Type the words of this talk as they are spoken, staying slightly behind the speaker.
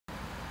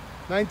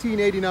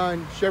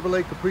1989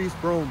 Chevrolet Caprice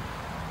Brougham.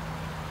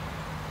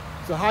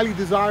 It's a highly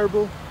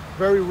desirable,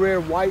 very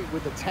rare white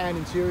with a tan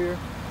interior.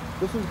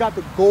 This one's got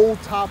the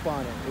gold top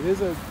on it. It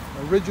is an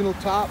original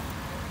top.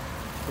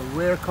 It's a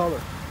rare color.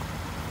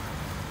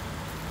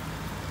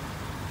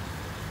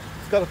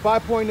 It's got a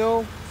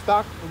 5.0,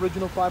 stock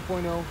original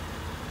 5.0.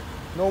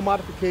 No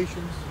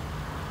modifications.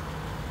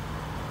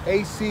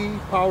 AC,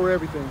 power,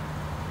 everything.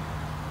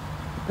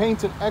 The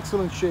paint's in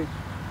excellent shape.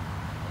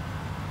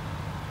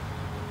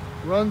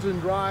 Runs and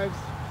drives,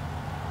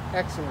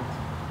 excellent.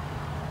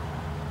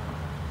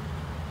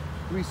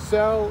 We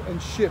sell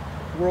and ship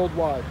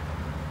worldwide.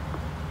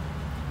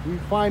 We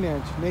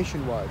finance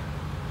nationwide.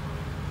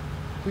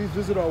 Please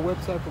visit our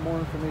website for more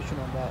information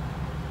on that.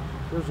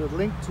 There's a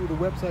link to the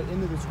website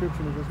in the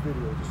description of this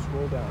video. Just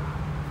scroll down.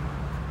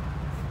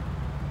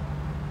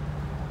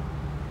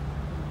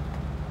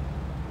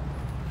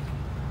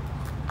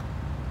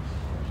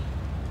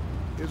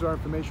 Here's our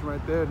information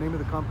right there, name of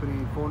the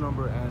company, phone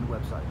number, and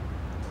website.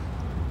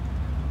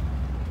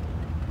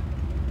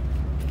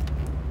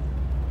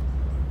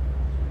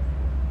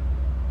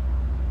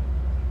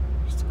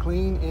 Just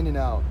clean in and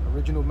out.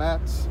 Original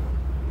mats.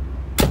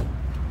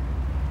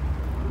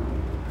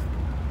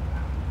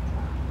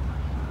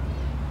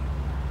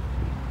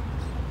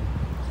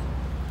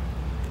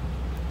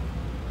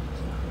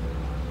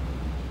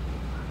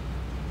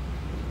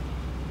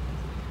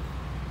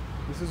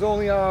 This is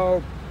only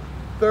our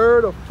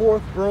third or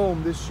fourth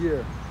Brougham this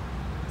year.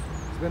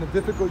 It's been a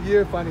difficult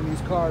year finding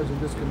these cars in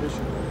this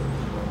condition.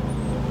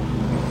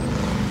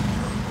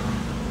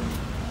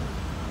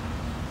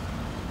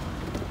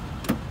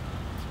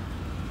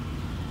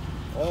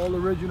 All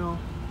original,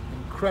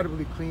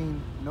 incredibly clean,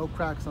 no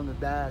cracks on the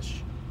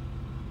dash.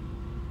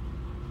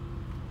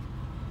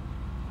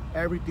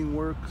 Everything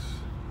works.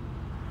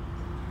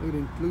 Look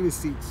at the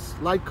seats,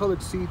 light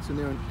colored seats, and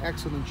they're in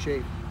excellent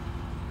shape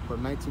for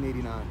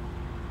 1989.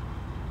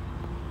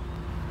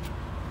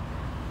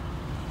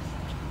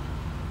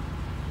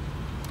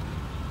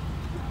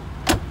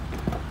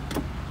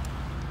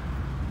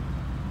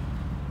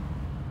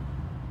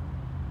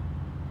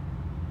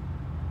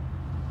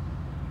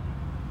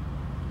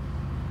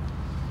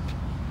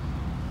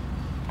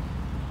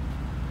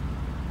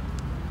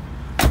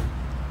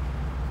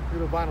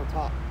 Look at the vinyl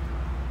top.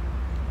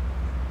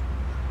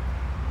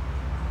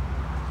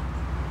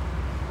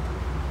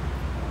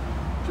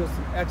 Just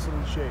in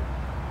excellent shape.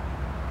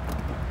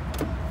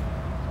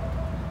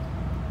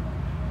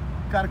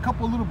 Got a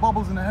couple of little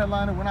bubbles in the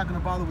headliner. We're not going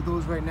to bother with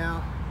those right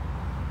now.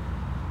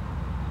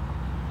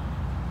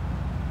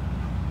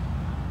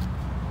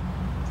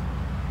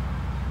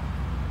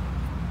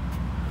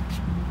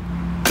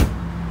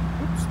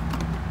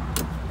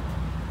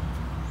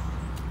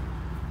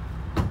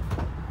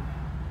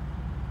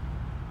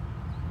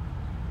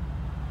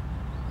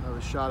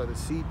 Another shot of the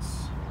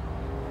seats.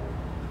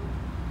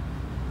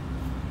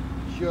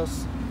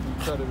 Just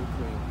incredibly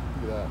clean.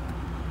 Look at that.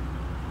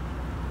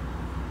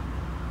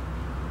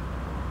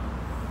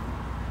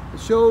 It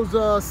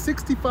shows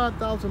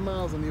 65,000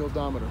 miles on the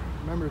odometer.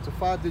 Remember, it's a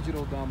 5-digit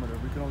odometer.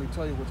 We can only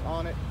tell you what's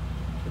on it.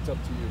 It's up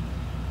to you.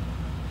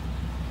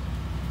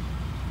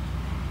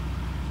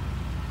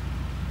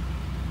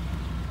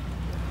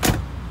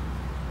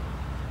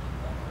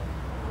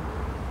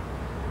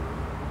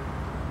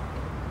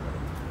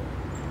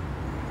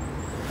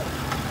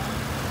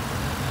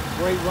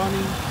 Great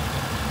running,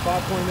 5.0,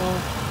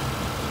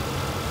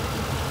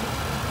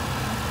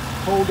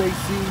 cold AC.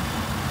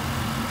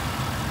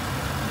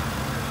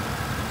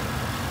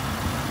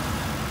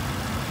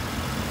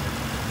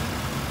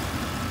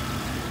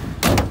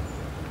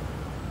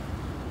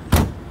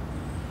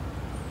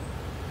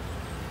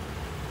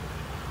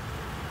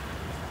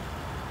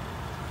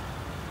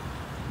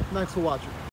 Thanks for watching.